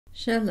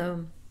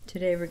Shalom.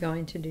 Today we're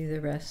going to do the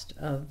rest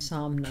of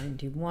Psalm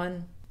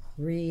 91.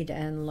 Read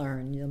and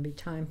learn. There'll be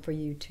time for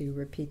you to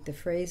repeat the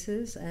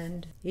phrases,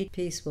 and each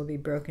piece will be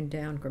broken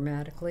down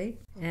grammatically.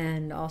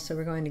 And also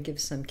we're going to give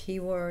some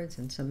keywords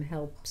and some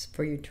helps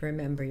for you to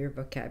remember your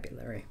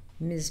vocabulary.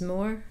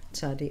 Mizmor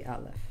Tzadi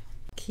Aleph.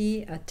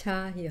 Ki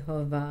ata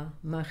Yehovah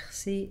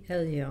machsi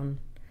elyon,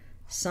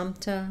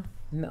 samta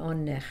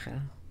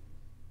me'onecha.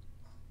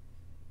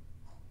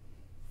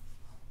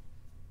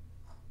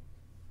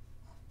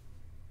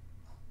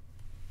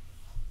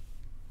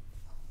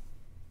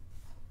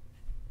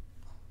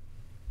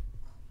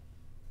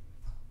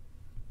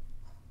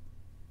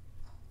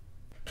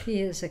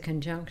 Ki is a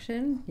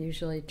conjunction,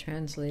 usually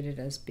translated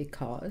as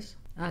because.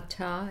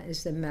 Ata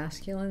is the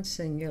masculine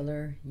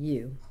singular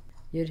you.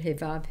 Yud He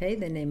Vav He,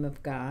 the name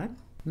of God.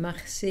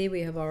 Machsi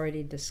we have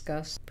already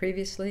discussed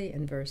previously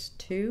in verse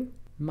 2,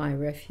 my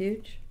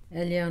refuge.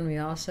 Elyon we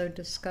also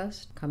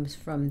discussed, comes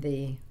from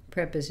the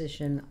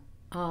preposition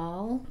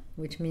al,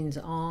 which means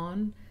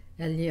on.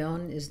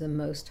 Elyon is the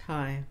most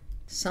high.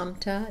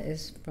 Samta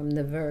is from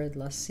the verb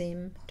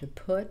lasim, to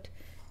put.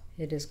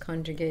 It is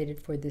conjugated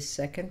for the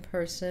second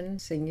person,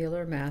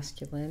 singular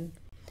masculine,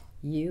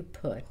 you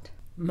put.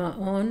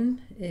 Ma'on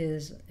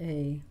is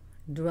a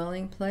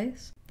dwelling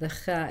place. The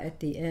cha at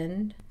the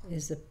end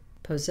is the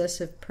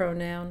possessive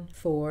pronoun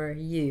for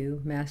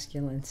you,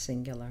 masculine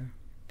singular.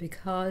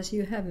 Because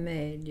you have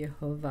made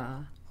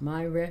Yehovah,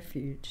 my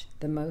refuge,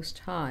 the Most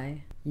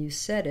High, you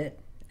set it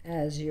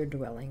as your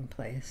dwelling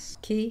place.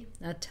 Ki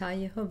ata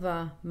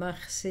Yehovah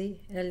machsi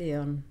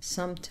elyon,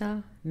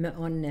 samta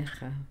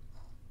me'onecha.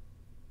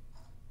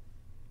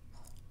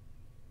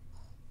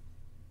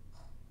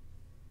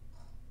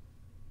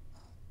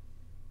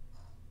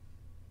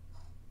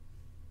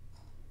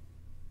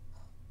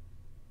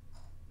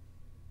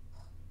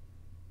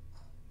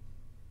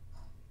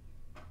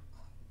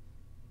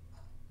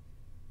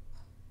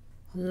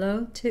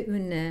 Lo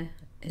te'uneh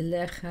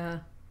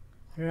elecha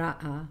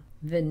ra'a,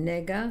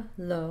 v'nega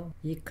lo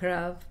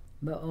yikrav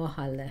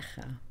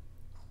ba'ohalecha.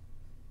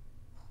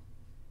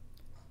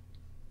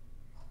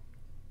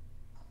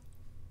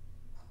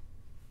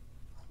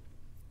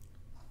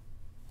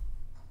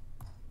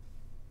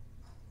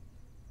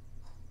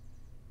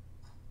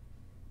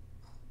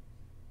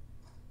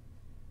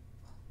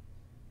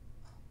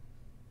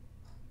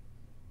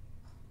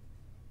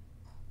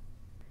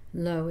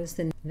 Lo is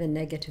the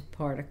negative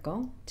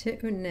particle.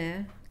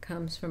 Te'uneh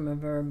comes from a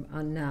verb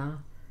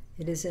ana.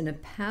 It is in a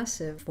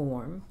passive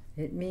form.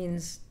 It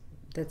means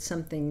that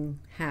something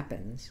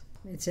happens.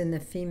 It's in the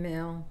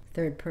female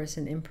third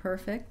person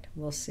imperfect.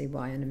 We'll see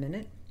why in a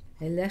minute.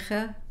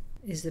 Elecha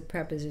is the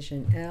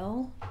preposition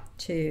el,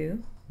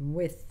 to,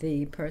 with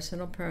the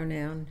personal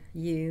pronoun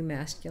you,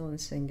 masculine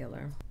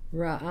singular.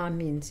 Ra'ah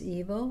means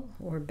evil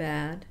or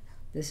bad.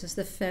 This is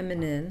the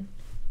feminine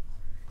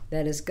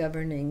that is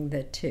governing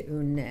the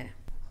te'uneh.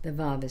 The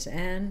vav is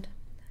and.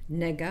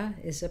 Nega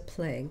is a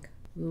plague.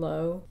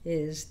 Lo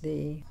is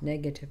the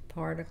negative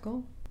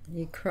particle.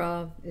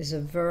 Yikrav is a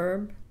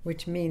verb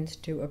which means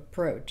to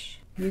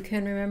approach. You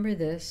can remember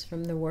this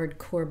from the word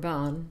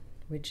korban,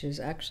 which is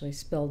actually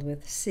spelled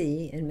with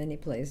C in many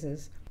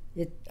places.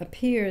 It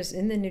appears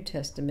in the New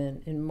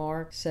Testament in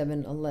Mark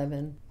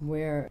 7:11,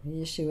 where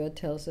Yeshua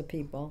tells the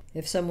people,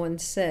 if someone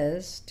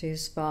says to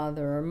his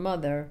father or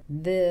mother,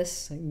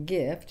 this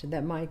gift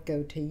that might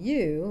go to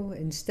you,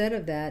 instead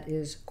of that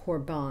is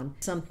korban,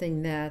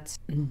 something that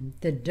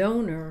the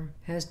donor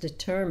has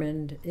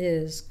determined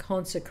is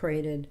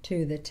consecrated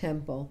to the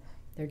temple.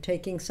 They're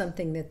taking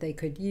something that they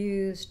could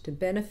use to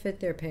benefit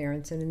their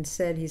parents, and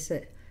instead he's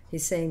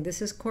saying,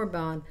 this is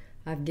korban,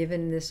 I've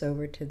given this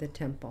over to the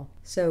temple.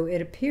 So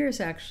it appears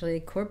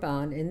actually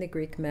korban in the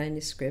Greek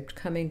manuscript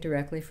coming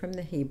directly from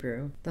the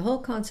Hebrew. The whole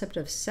concept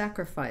of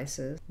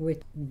sacrifices,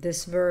 which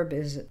this verb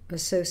is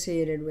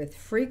associated with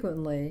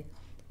frequently,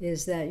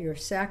 is that your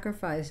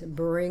sacrifice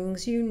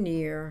brings you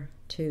near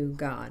to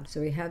God.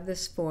 So we have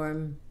this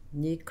form,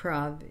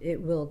 yikrav,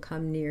 it will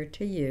come near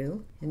to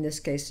you. In this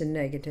case, a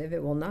negative,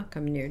 it will not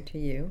come near to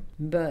you.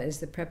 Ba is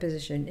the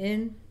preposition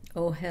in.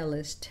 Ohel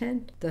is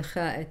tent. The cha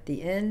at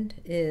the end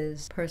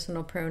is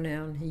personal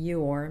pronoun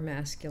your,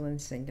 masculine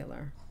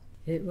singular.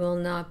 It will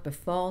not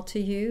befall to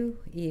you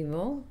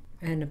evil,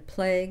 and a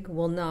plague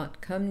will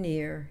not come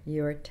near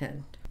your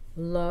tent.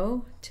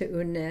 Lo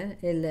te'uneh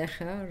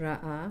elecha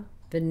ra'a,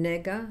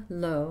 v'nega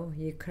lo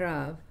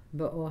yikrav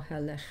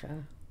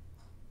ba'ohalecha.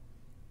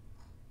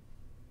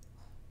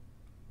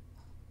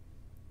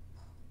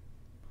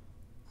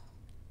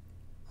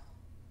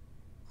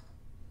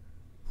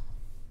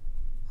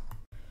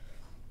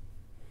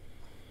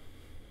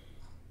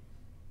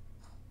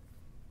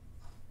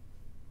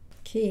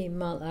 Ki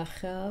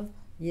mal'achav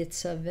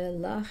yitzaveh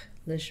lach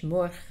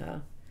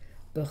l'shmorcha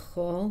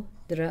b'chol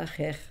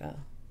drachecha.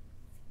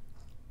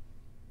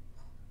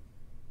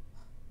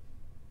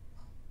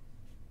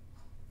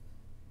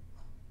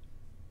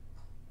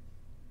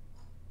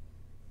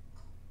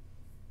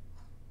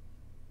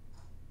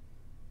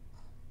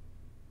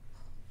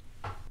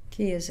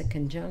 Ki is a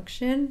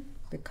conjunction.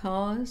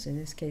 because, in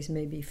this case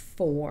maybe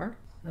for.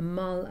 A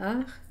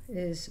malach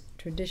is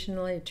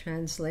traditionally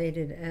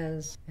translated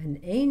as an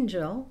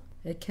angel.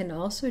 It can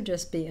also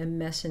just be a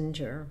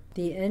messenger.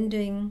 The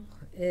ending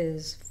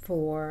is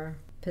for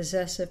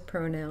possessive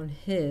pronoun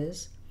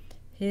his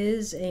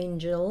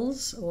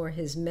angels or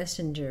his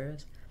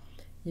messengers.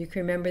 You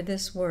can remember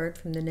this word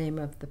from the name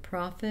of the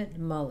prophet,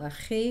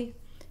 Malachi.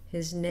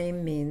 His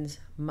name means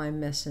my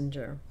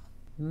messenger,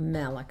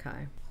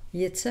 Malachi.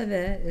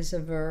 Yitzaveh is a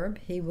verb,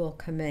 he will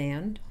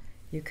command.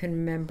 You can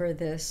remember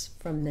this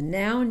from the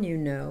noun you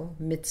know,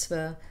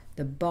 mitzvah.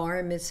 The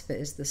bar mitzvah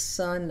is the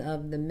son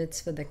of the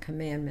mitzvah, the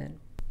commandment.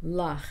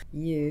 Lach,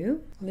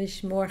 you.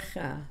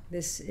 Lishmorcha,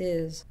 this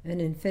is an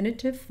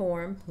infinitive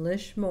form.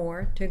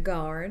 Lishmor, to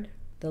guard.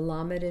 The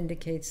lamed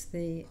indicates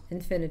the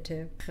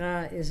infinitive.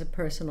 Cha is a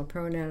personal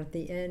pronoun at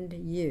the end,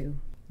 you.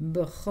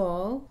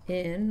 B'chol,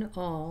 in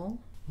all.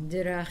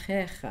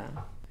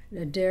 Dirachecha.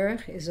 A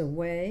derech is a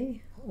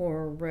way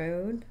or a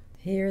road.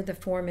 Here the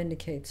form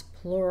indicates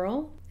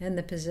plural and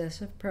the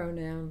possessive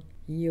pronoun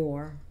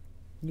your.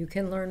 You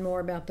can learn more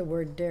about the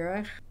word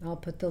derech. I'll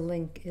put the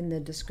link in the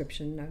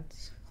description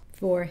notes.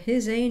 For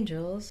his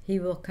angels he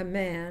will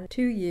command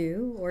to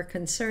you or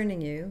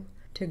concerning you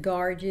to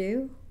guard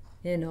you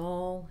in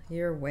all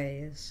your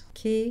ways.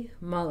 Ki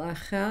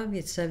malachav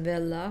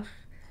yitzaveh lach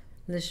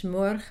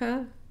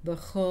lishmorcha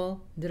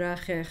b'chol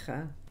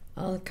drachecha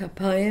al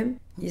kapayim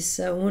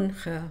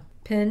yisauncha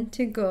pen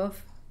tigof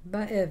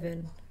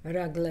ba'even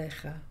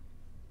raglecha.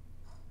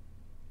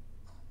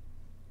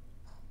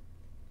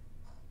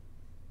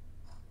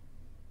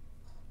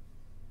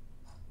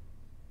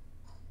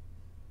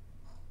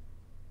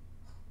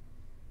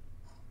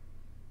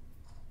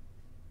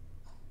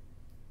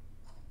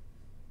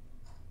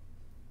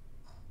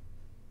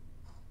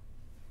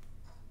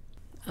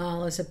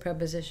 Al is a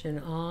preposition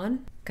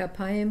on.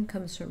 Kapayim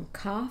comes from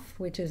kaf,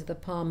 which is the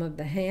palm of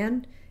the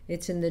hand.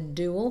 It's in the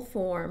dual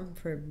form.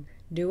 For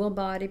dual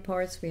body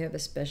parts, we have a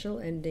special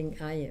ending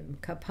ayim.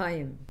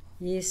 Kapayim.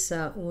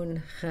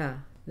 Yisauncha.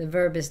 The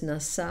verb is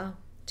nasa,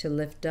 to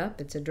lift up.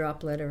 It's a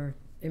drop letter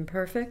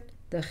imperfect.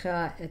 The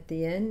cha at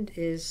the end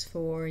is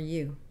for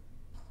you.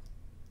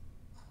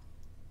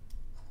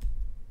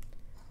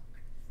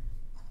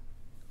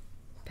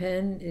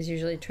 Pen is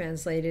usually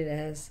translated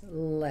as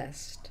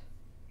lest.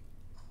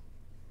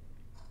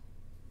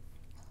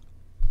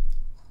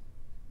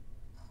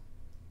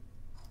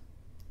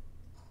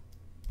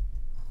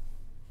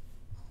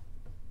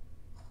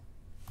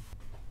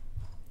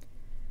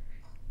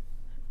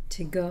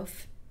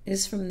 Tigof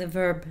is from the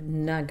verb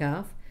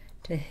nagaf,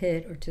 to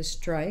hit or to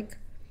strike.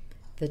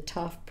 The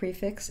taf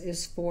prefix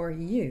is for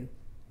you.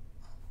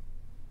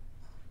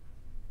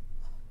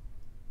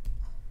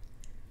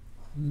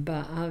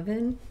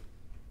 Ba'aven,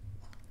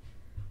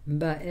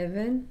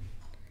 ba'even,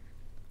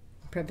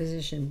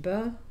 preposition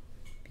ba,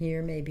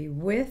 here maybe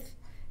with.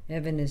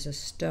 Evan is a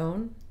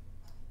stone.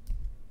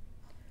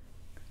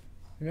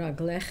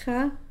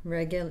 Raglecha,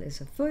 regel is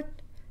a foot.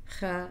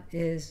 Cha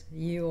is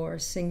your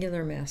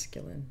singular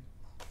masculine.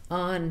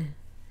 On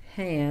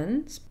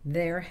hands,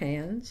 their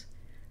hands,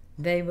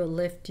 they will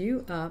lift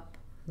you up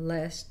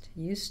lest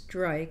you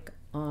strike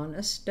on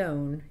a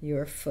stone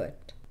your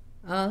foot.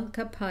 Al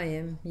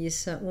kapayim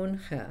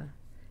yisauncha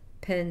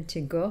pen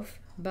tigof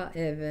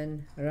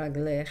ba'even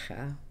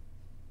raglecha.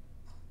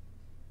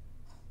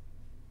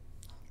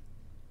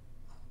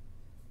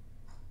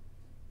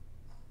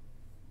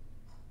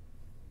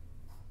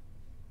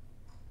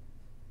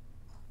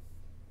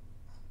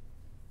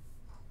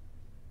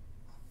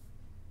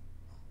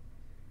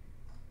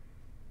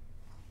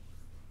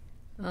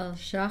 Al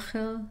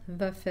shachel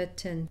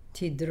vafeten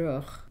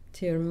tidroch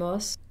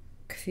tirmos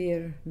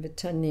kfir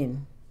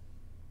betanin.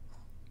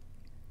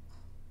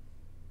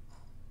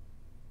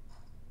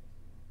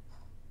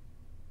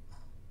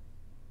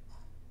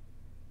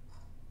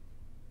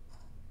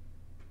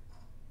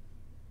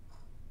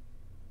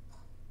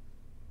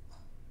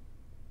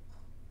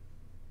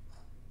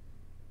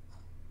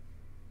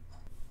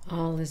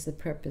 Al is the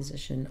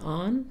preposition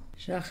on.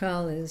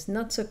 Shachal is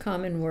not so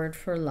common word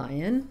for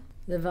lion.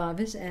 The vav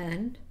is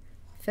and.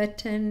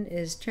 Feten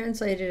is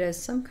translated as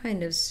some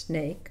kind of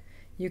snake.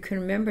 You can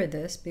remember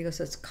this because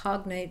it's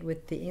cognate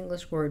with the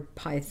English word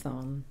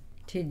python.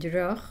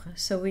 Tidroch,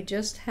 so we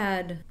just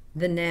had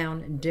the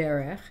noun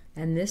derech,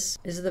 and this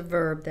is the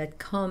verb that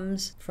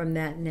comes from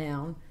that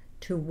noun,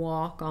 to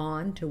walk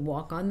on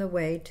the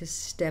way, to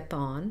step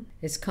on.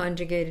 It's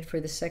conjugated for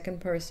the second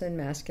person,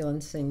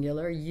 masculine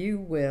singular, you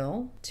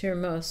will.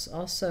 Tirmos,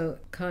 also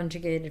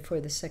conjugated for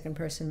the second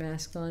person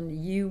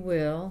masculine, you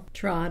will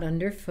trot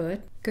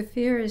underfoot.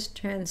 Kafir is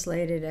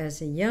translated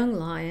as a young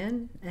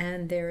lion,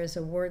 and there is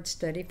a word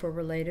study for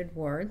related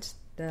words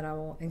that I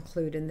will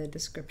include in the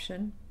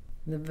description.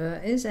 The v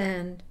is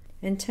and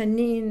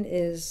tanin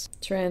is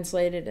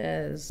translated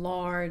as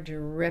large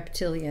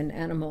reptilian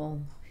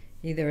animal,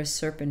 either a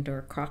serpent or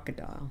a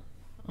crocodile.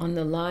 On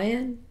the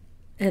lion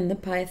and the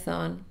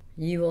python,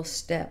 you will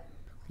step.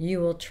 You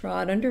will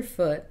trot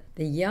underfoot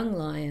the young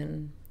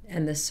lion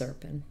and the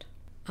serpent.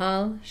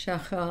 Al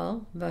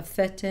shachal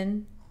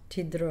vafeten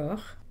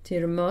tidroch,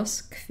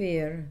 tirmos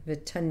kfir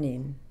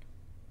v'tanin.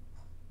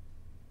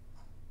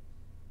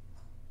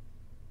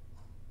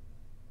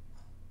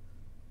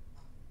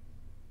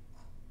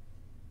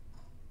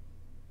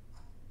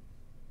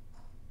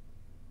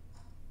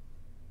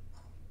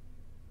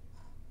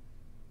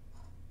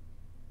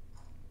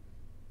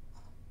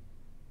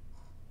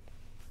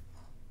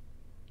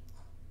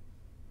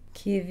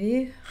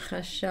 Kivi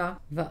chashak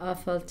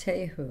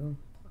va'afaltehu,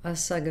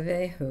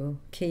 asagvehu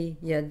ki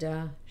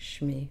yada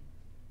shmi.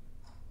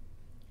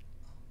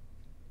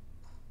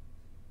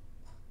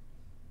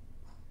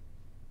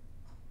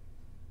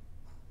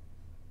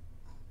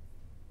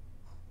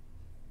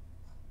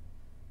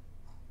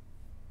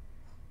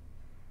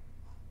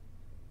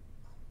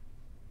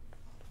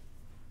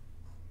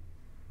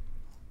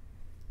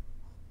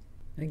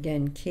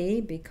 Again,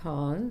 ki,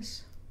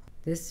 because.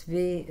 This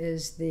V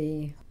is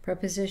the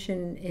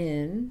preposition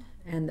in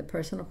and the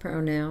personal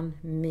pronoun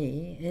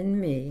me,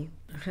 in me.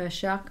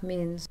 Chashak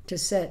means to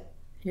set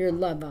your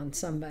love on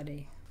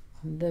somebody.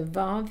 The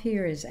Vav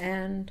here is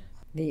and.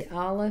 The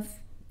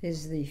Aleph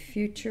is the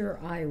future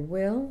I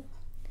will.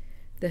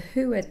 The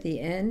Hu at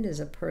the end is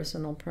a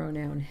personal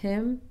pronoun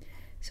him.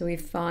 So we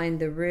find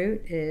the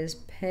root is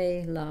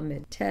Pe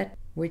Lamed Tet,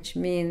 which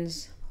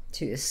means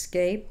to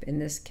escape, in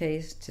this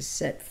case to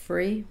set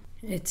free.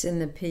 It's in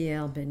the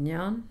PL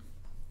Binyan.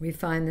 We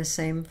find the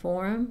same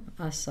form,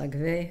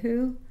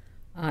 asagvehu,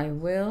 I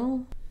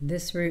will.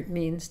 This root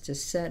means to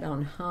set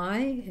on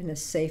high in a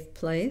safe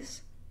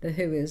place. The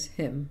Hu is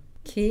him.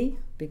 Ki,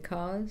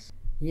 because.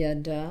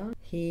 Yada,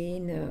 he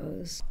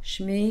knows.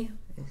 Shmi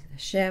is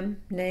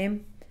Shem,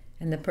 name,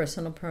 and the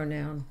personal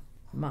pronoun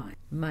my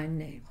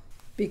name.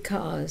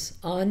 Because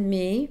on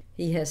me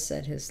he has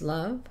set his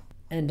love,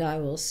 and I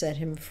will set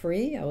him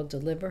free, I will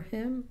deliver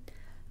him.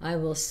 I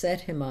will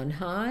set him on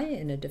high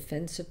in a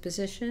defensive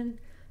position,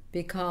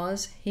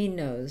 because he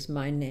knows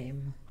my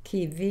name.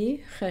 Ki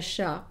vi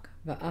chashak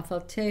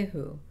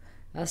va'afaltehu,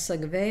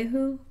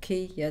 asagvehu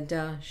ki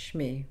yada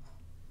shmi.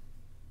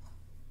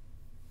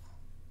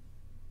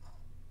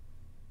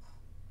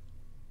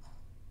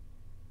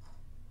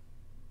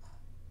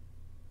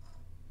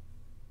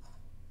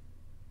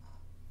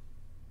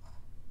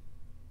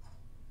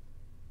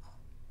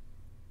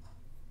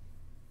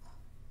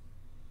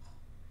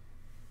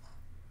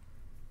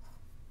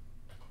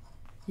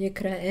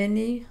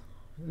 Yikra'eni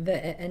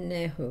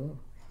ve'enehu,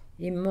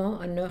 imo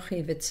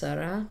anochi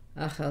v'tzara,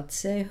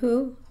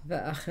 achaltzehu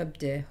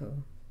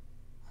ve'achabdehu.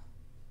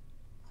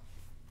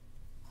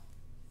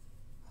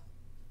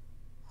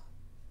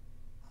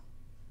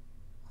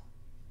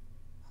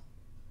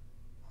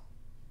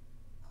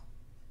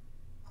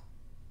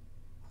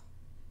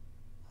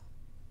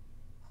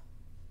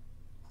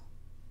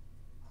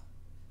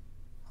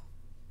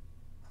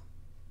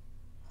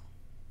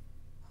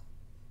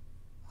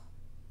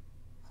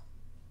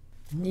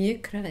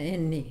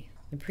 Yikra'eni,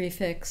 the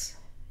prefix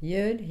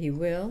yud, he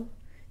will.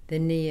 The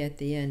ni at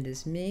the end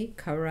is me.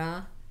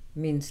 Kara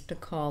means to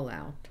call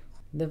out.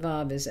 The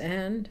vav is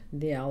and.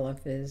 The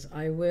aleph is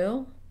I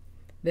will.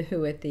 The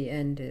hu at the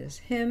end is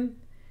him.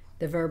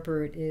 The verb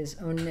root is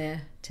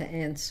oneh, to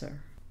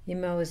answer.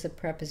 Imo is the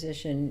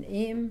preposition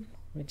im,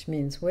 which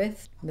means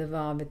with. The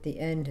vav at the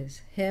end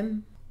is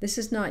him. This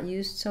is not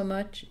used so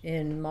much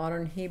in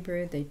modern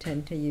Hebrew. They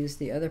tend to use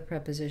the other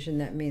preposition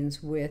that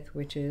means with,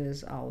 which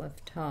is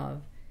aleph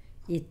tav,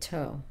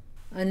 ito.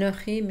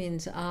 Anochi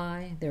means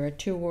I. There are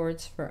two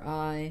words for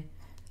I,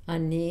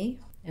 ani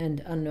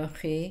and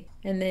anochi,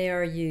 and they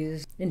are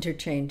used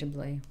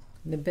interchangeably.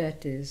 The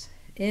bet is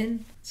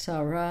in.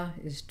 Tzara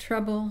is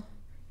trouble.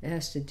 It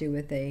has to do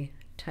with a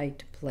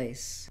tight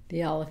place.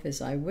 The aleph is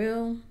I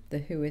will. The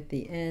hu at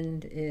the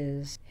end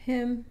is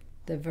him.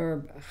 The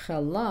verb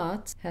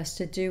chalat has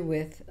to do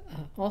with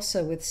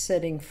also with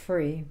setting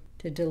free,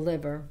 to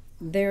deliver.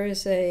 There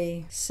is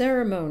a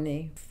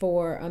ceremony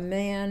for a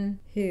man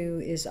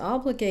who is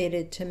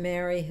obligated to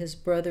marry his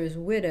brother's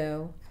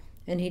widow,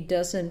 and he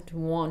doesn't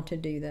want to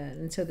do that.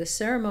 And so the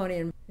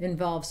ceremony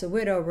involves the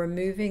widow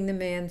removing the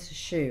man's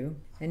shoe,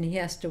 and he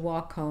has to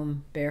walk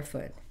home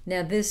barefoot.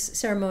 Now, this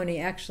ceremony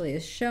actually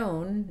is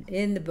shown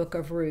in the book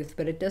of Ruth,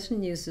 but it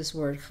doesn't use this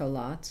word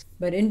chalatz.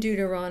 But in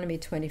Deuteronomy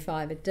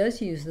 25, it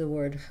does use the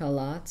word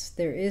chalatz.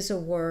 There is a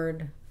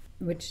word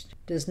which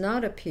does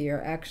not appear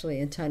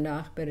actually in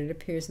Tanakh, but it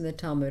appears in the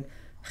Talmud.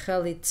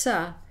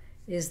 Chalitza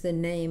is the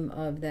name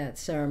of that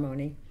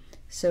ceremony.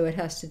 So it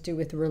has to do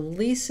with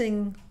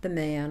releasing the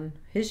man,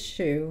 his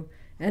shoe,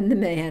 and the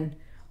man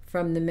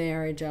from the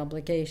marriage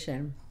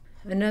obligation.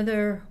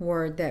 Another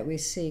word that we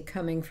see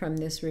coming from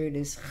this root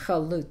is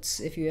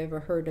chalutz. If you ever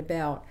heard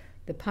about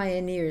the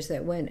pioneers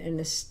that went and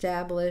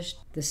established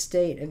the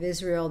state of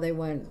Israel, they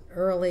went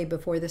early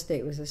before the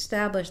state was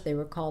established. They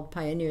were called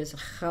pioneers,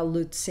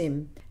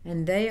 chalutzim.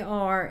 And they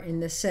are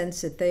in the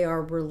sense that they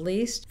are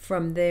released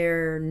from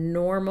their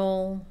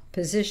normal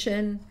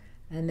position,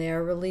 and they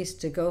are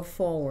released to go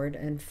forward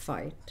and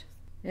fight.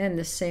 And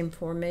the same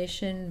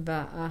formation,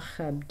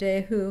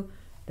 va'achabdehu,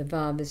 the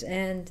vav is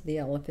and, the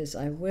aleph is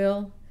I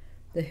will.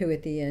 The hu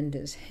at the end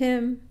is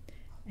him,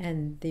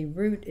 And the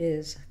root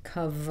is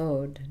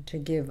kavod, to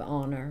give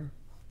honor.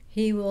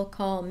 He will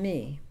call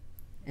me,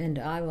 and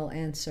I will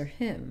answer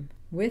him.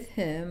 With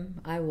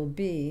him I will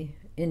be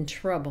in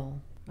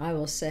trouble. I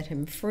will set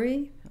him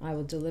free, I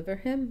will deliver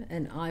him,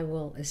 and I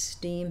will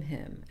esteem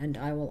him, and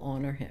I will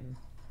honor him.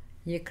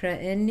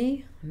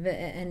 Yikra'eni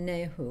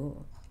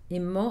ve'enehu,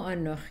 imo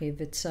anochi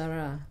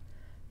v'tzara,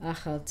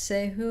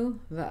 achaltzehu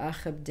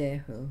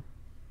v'achabdehu.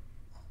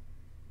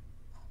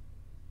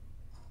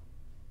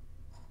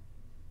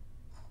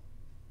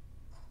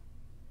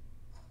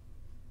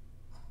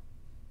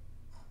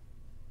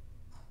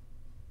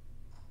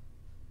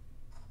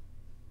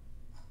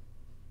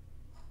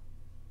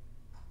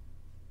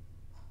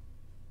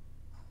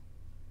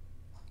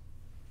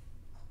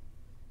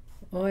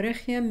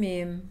 Orech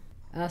yamim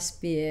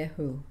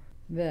asbiehu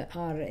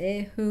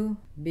ve'arehu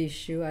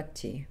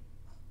bishuati.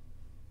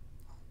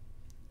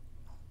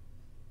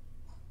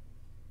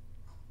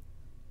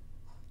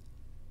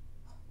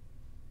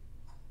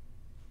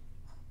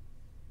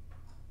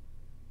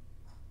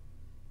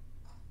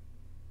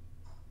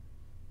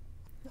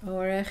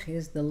 Orech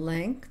is the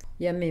length,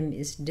 yamim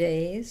is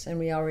days, and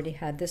we already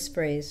had this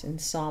phrase in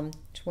Psalm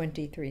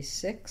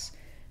 23:6.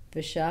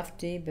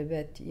 V'shavti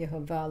bebet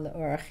Yehovah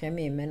le'orech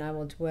yamim, and I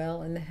will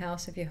dwell in the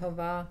house of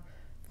Yehovah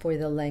for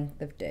the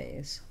length of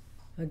days.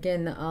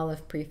 Again, the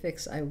aleph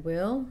prefix I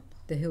will,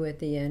 the hu at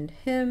the end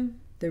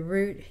him. The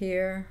root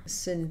here,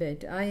 sin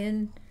bet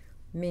ayin,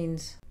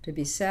 means to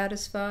be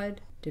satisfied,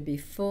 to be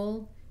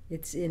full.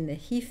 It's in the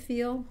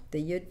hifil.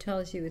 The yud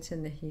tells you it's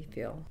in the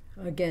hifil.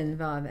 Again,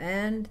 vav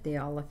and, the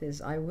aleph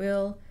is I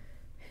will,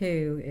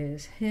 hu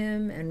is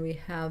him, and we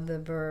have the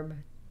verb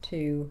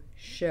to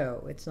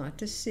show. It's not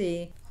to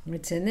see.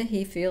 It's in the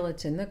hifil,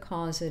 it's in the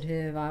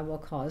causative. I will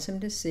cause him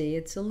to see.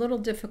 It's a little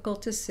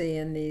difficult to see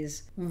in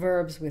these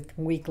verbs with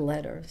weak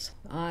letters.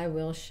 I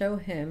will show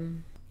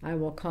him. I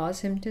will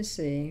cause him to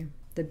see.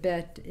 The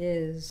bet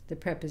is the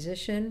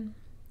preposition.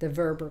 The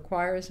verb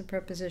requires a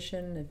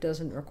preposition. It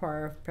doesn't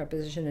require a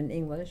preposition in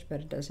English,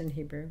 but it does in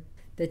Hebrew.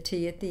 The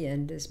T at the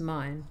end is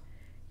mine.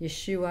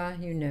 Yeshua,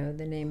 you know,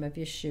 the name of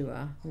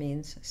Yeshua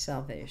means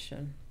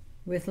salvation.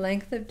 With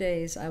length of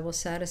days I will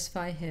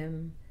satisfy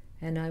him,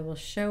 and I will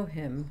show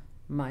him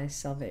my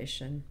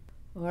salvation.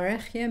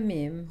 Orech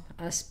yamim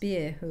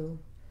asbiehu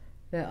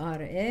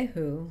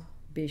ve'arehu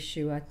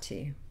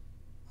bishuati.